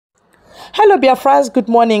Hello, Biafras. Good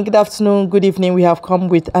morning, good afternoon, good evening. We have come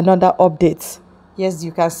with another update. Yes,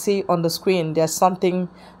 you can see on the screen there's something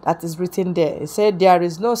that is written there. It said there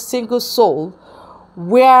is no single soul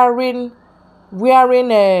wearing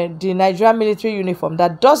the Nigerian military uniform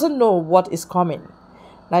that doesn't know what is coming.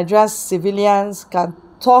 Nigerian civilians can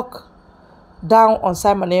talk down on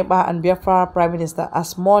Simon Ekpa and Biafra Prime Minister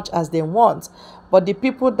as much as they want, but the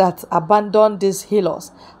people that abandoned these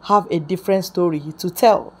healers have a different story to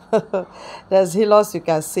tell. There's healers you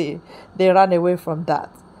can see. They ran away from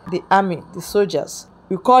that. The army, the soldiers.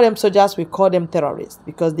 We call them soldiers, we call them terrorists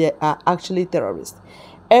because they are actually terrorists.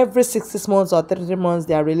 Every 6 months or 33 months,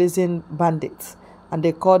 they are releasing bandits and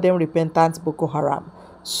they call them repentant Boko Haram.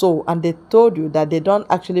 So, and they told you that they don't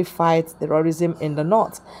actually fight terrorism in the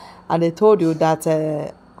north. And they told you that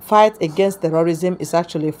fight against terrorism is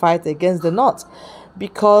actually a fight against the north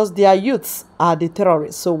because their youths are the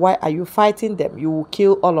terrorists. So why are you fighting them? You will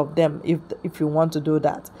kill all of them if you want to do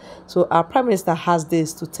that. So our Prime Minister has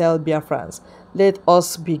this to tell Biafrans. Let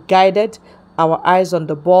us be guided. Our eyes on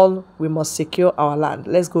the ball. We must secure our land.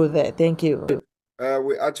 Let's go there. Thank you.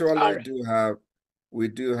 We actually do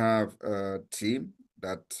have a team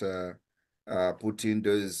that put in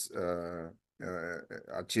those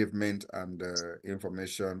achievement and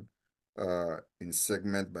information in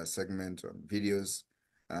segment by segment on videos,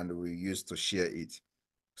 and we used to share it.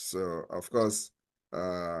 So of course,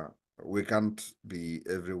 we can't be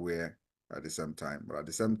everywhere at the same time, but at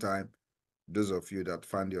the same time, those of you that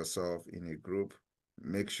find yourself in a group,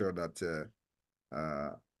 make sure that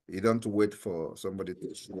you don't wait for somebody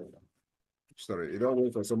to share. Sorry, you don't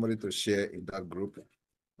wait for somebody to share in that group.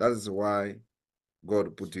 That is why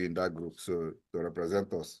God put you in that group, so to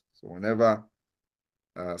represent us. So whenever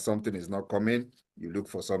something is not coming, you look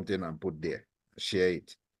for something and put there, share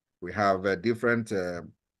it. We have different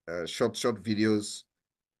short videos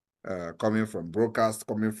coming from broadcast,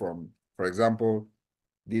 coming from, for example,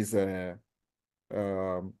 this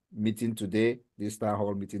meeting today, this town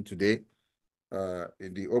hall meeting today.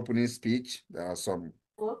 In the opening speech, there are some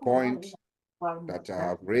points that I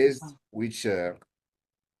have raised, which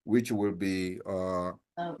will be caught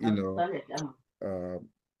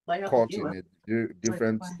in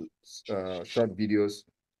different short videos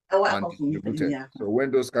and distributed. So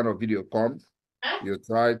when those kind of video come, you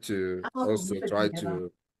try to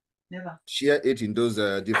share it in those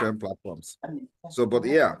different platforms. So, but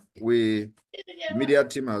yeah, the media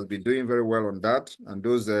team has been doing very well on that, and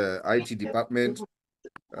those IT department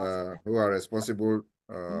who are responsible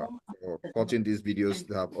for cutting these videos,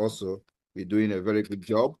 they have also been doing a very good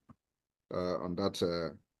job on that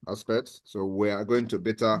aspect. So we are going to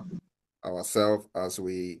better ourselves as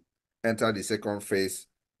we enter the second phase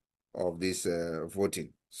of this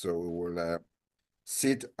voting. So we will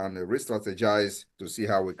sit and re-strategize to see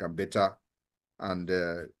how we can better and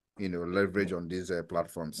leverage on these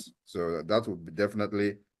platforms. So that will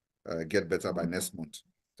definitely get better by next month.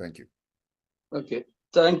 Thank you. Okay,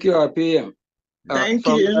 thank you, RPM. Thank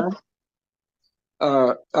you.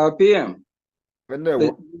 RPM.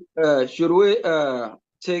 Should we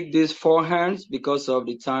take these 4 hands because of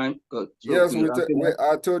the time? Yes,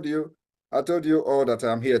 I told you all that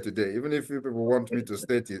I'm here today, even if you people want me to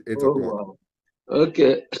stay till 8 o'clock. Wow.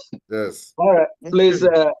 Okay. Yes. All right. Please,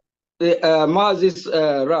 Mazis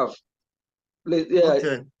Raf. Please,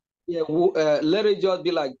 okay. Yeah, let it just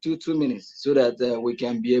be like 2 minutes so that we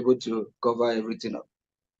can be able to cover everything up.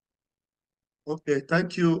 Okay,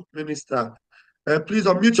 thank you, Minister. Please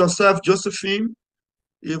unmute yourself, Josephine.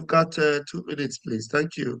 You've got 2 minutes, please.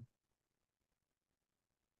 Thank you.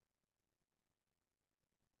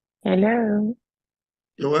 Hello.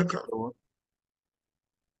 You're welcome.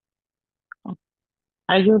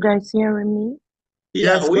 Are you guys hearing me?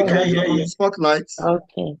 Yes, we can hear you. Spotlight.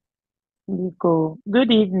 Okay. Nico.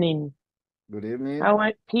 Good evening. Good evening.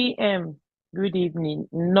 Our PM. Good evening.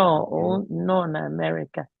 No, no, na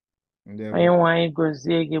America. Onye nwanyị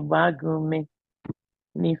gozie gị gbaa gị ume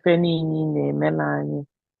n'ife niile na-emela anyị.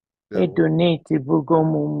 Edonate bugo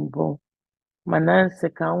m mbụ mana nsị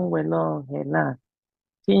ka m were ohere a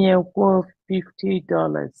tinyekwuo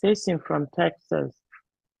 $50. Session from Texas.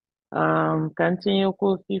 Ka m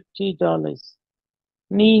tinyekwuo $50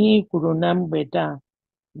 n'ihe i kwuru na mgbede a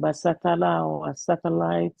gbasatara our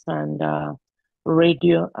satellites and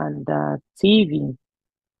radio and TV.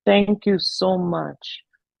 Thank you so much.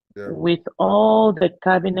 With all the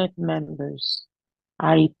cabinet members,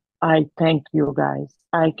 I thank you guys.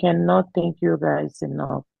 I cannot thank you guys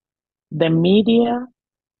enough. The media,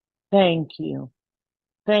 thank you.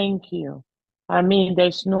 Thank you. I mean,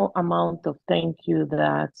 there's no amount of thank you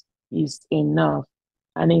that is enough.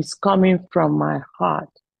 And it's coming from my heart.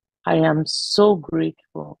 I am so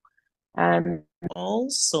grateful. And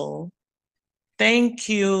also, thank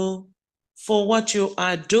you for what you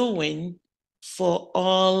are doing for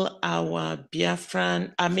all our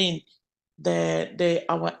Biafran,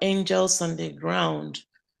 our angels on the ground.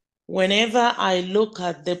 Whenever I look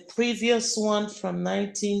at the previous one from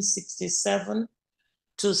 1967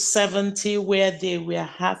 to 70, where they were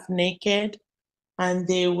half naked and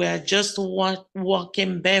they were just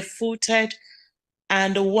walking barefooted,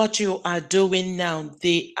 and what you are doing now,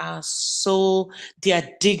 their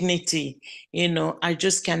dignity, I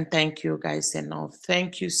just can't thank you guys enough.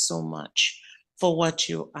 Thank you so much for what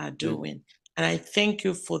you are doing. And I thank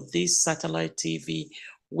you for this satellite TV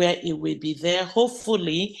where it will be there.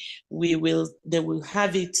 Hopefully they will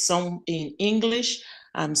have it some in English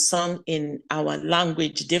and some in our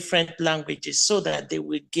language, different languages, so that they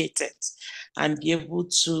will get it and be able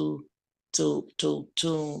to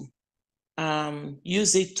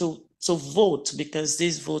use it to vote, because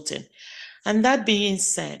this voting. And that being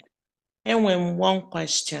said, when one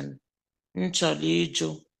question,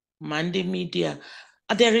 Mandi media,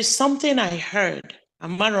 there is something I heard,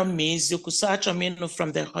 from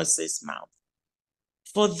the horse's mouth.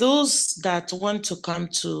 For those that want to come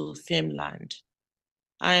to Finland,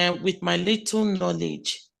 I am with my little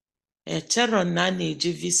knowledge, visa,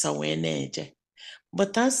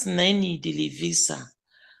 but as na need visa.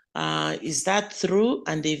 Is that true?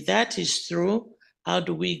 And if that is true, how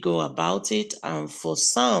do we go about it? And for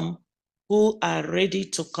some who are ready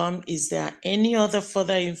to come, is there any other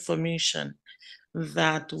further information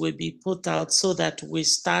that will be put out so that we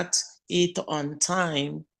start it on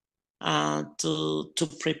time to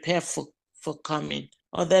prepare for coming,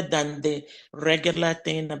 other than the regular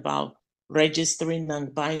thing about registering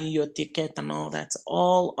and buying your ticket and all that,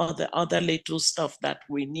 all other little stuff that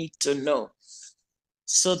we need to know?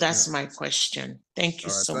 So that's my question. Thank you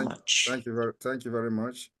so much. Thank you very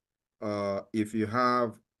much. If you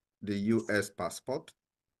have the US passport,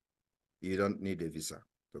 you don't need a visa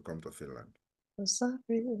to come to Finland.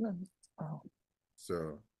 Oh.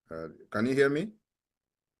 So, can you hear me?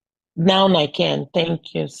 Now I can.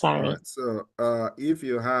 Thank you. Sorry. All right. So, if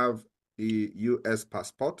you have the US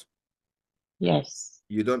passport, yes,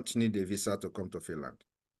 you don't need a visa to come to Finland.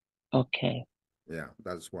 Okay. Yeah,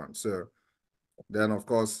 that's one. So, then of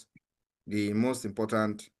course, the most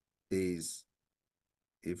important is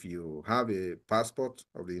if you have a passport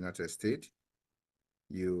of the United States,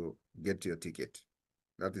 you get your ticket.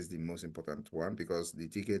 That is the most important one, because the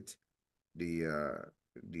ticket, the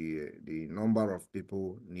number of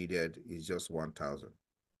people needed is just 1,000.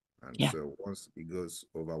 And so once it goes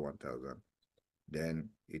over 1,000, then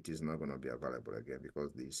it is not going to be available again,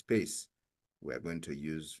 because the space we are going to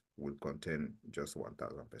use will contain just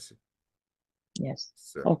 1,000 person. Yes.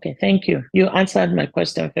 So, okay, thank you. You answered my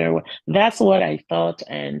question very well. That's what I thought.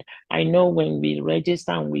 And I know when we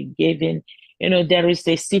register and we gave in, there is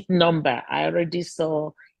a seat number. I already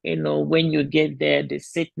saw, when you get there, the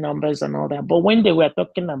seat numbers and all that. But when they were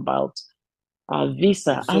talking about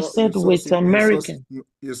visa, I said with American.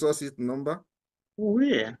 You saw seat number?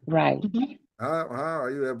 Where? Right. How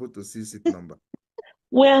are you able to see seat number?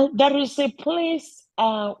 Well, there is a place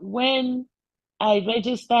when I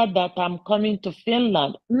registered that I'm coming to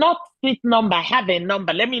Finland, not seat number, I have a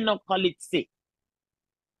number. Let me not call it seat.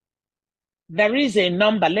 There is a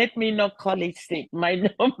number. Let me not call it seat. My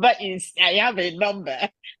number is, I have a number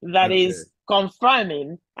that is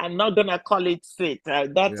confirming. I'm not going to call it seat.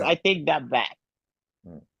 I take that back.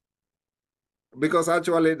 Because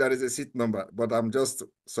actually there is a seat number, but I'm just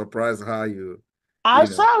surprised how you. I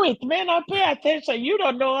saw it, man. I pay attention. You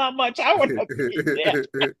don't know how much I want to be there.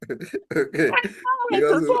 Okay.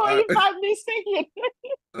 Because if I'm mistaken.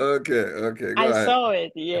 Okay. Go I ahead. saw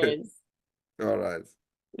it, yes. All right.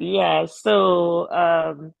 Yeah, so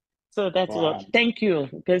that's what. Thank you.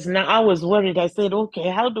 Because now I was worried. I said, okay,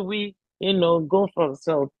 how do we, go from?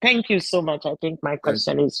 So thank you so much. I think my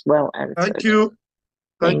question is well answered. Thank you.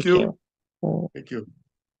 Thank you. Thank you.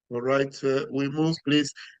 All right, we move,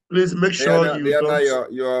 please. Please make sure Diana,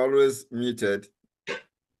 you're always muted.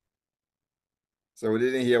 So we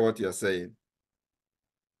didn't hear what you're saying.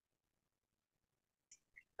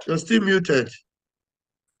 You're still muted.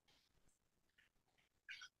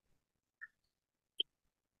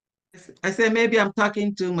 I said, maybe I'm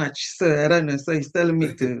talking too much, so I don't know. So he's telling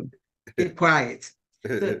me to keep quiet.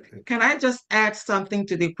 So can I just add something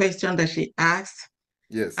to the question that she asked?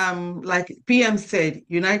 Yes. Like PM said,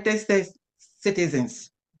 United States citizens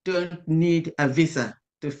don't need a visa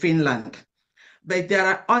to Finland, but there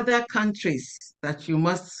are other countries that you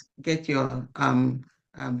must get your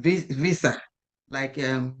visa, Like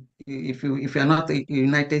if you're not a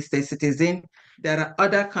United States citizen, there are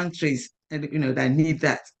other countries that need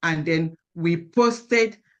that. And then we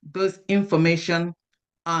posted those information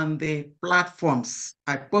on the platforms.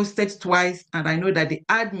 I posted twice, and I know that the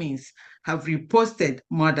admins have reposted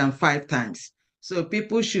more than 5 times. So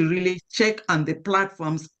people should really check on the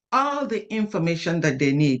platforms, all the information that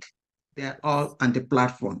they need. They're all on the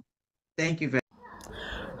platform. Thank you very much.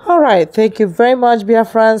 All right, thank you very much,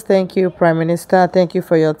 Biafrans. Thank you, Prime Minister. Thank you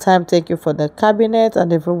for your time. Thank you for the cabinet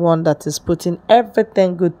and everyone that is putting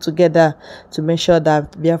everything good together to make sure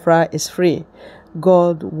that Biafra is free.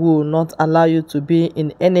 God will not allow you to be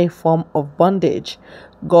in any form of bondage.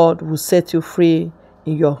 God will set you free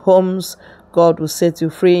in your homes. God will set you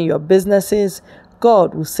free in your businesses.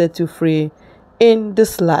 God will set you free in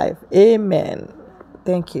this life. Amen.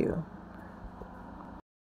 Thank you.